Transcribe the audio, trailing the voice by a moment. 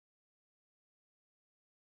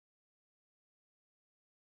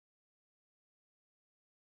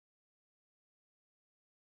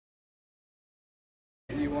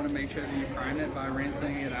want to make sure that you prime it by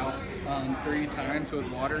rinsing it out 3 times with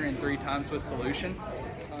water and 3 times with solution.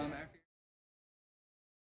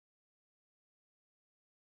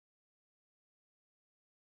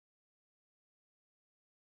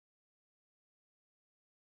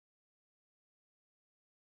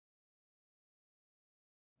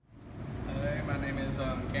 My name is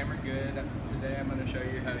Cameron Good. Today I'm going to show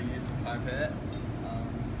you how to use the pipette.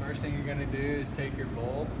 First thing you're going to do is take your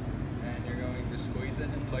bulb and you're going to squeeze it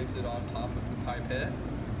and place it on top of the pipette.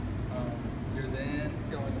 You're then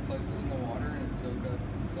going to place it in the water and soak up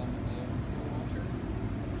some of the water.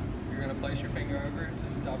 You're going to place your finger over it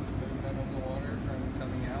to stop the movement of the water from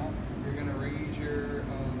coming out. You're going to read your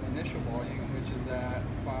initial volume, which is at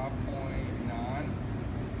 5.9.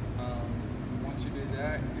 Once you do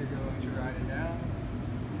that, you're going to write it down.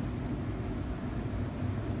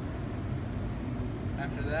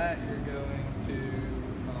 After that, you're going to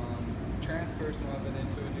transfer some of it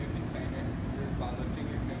into a new container by lifting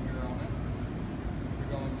your finger on it.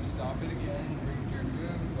 You're going to stop it again, read your new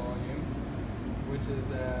volume, which is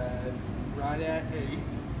right at 8.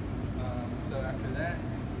 So after that,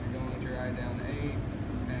 you're going to write down 8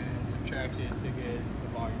 and subtract it to get the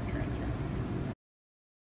volume transfer.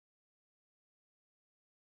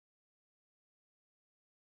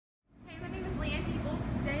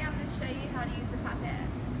 Today I'm going to show you how to use the pipette.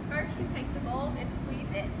 First, you take the bulb and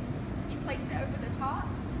squeeze it. You place it over the top,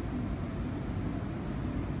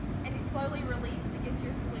 and you slowly release to get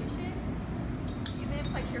your solution. You then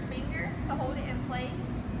place your finger to hold it in place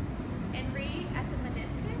and read at the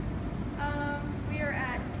meniscus. We are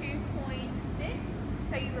at 2.6,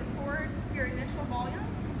 so you record your initial volume.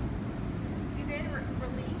 You then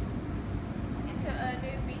release into a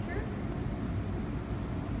new beaker.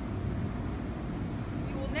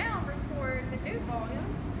 Now record the new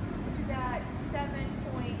volume, which is at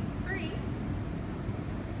 7.3.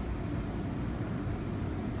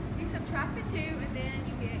 You subtract the 2 and then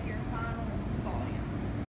you get your final volume.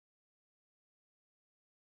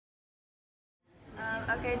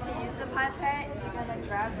 Okay, to use the pipette, you're going to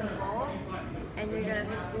grab the bulb and you're going to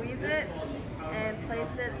squeeze it and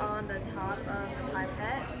place it on the top of the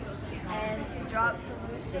pipette. And to drop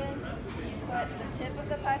solution, you put the tip of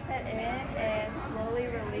the pipette in and slowly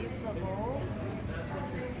release the bulb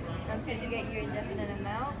until you get your indefinite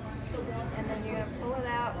amount. And then you're going to pull it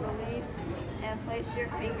out, release, and place your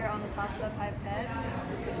finger on the top of the pipette.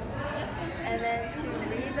 And then to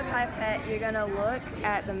read the pipette, you're going to look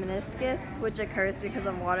at the meniscus, which occurs because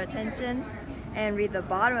of water tension, and read the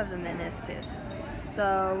bottom of the meniscus.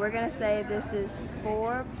 So we're going to say this is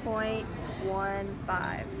 4.15.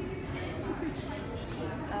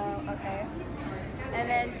 Okay. And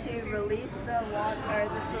then to release the water or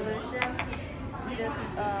the solution, just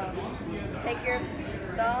take your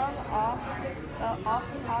thumb off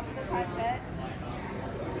the top of the pipette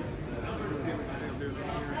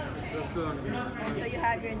until you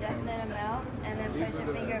have your indefinite amount, and then place your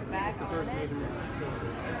finger back on it.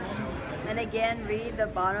 And again, read the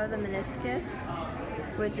bottom of the meniscus,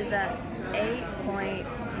 which is at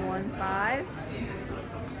 8.15.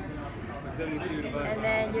 And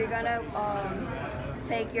then you're going to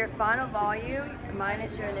take your final volume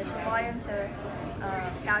minus your initial volume to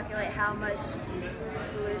calculate how much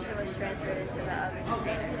solution was transferred into the other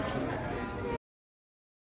container.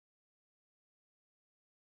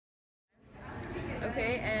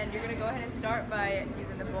 Okay, and you're going to go ahead and start by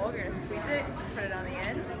using the bulb. You're going to squeeze it, put it on the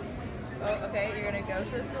end. Oh, okay, you're going to go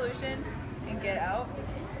to the solution and get out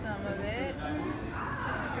some of it.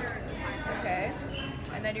 Okay.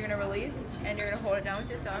 And then you're going to release, and you're going to hold it down with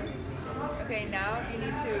your thumb. Okay, now you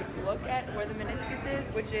need to look at where the meniscus is,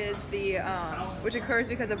 which is the which occurs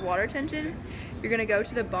because of water tension. You're going to go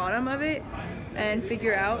to the bottom of it and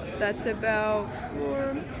figure out that's about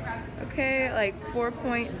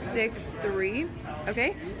 4.63.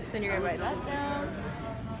 Okay, so then you're going to write that down.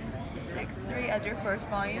 6.3 as your first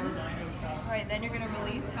volume. All right, then you're going to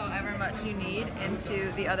release however much you need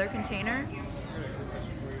into the other container.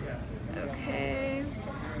 Okay,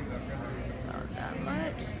 about that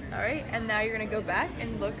much. All right, and now you're gonna go back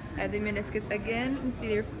and look at the meniscus again and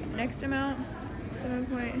see your next amount.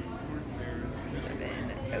 7.7.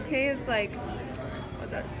 Okay, it's like,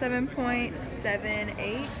 what's that?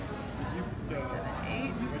 7.78.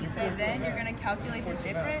 78. And then you're gonna calculate the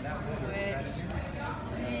difference, which,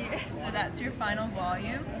 so that's your final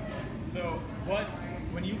volume. So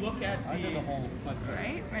when you look at the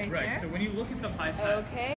right there. So when you look at the pipette.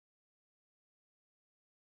 Okay.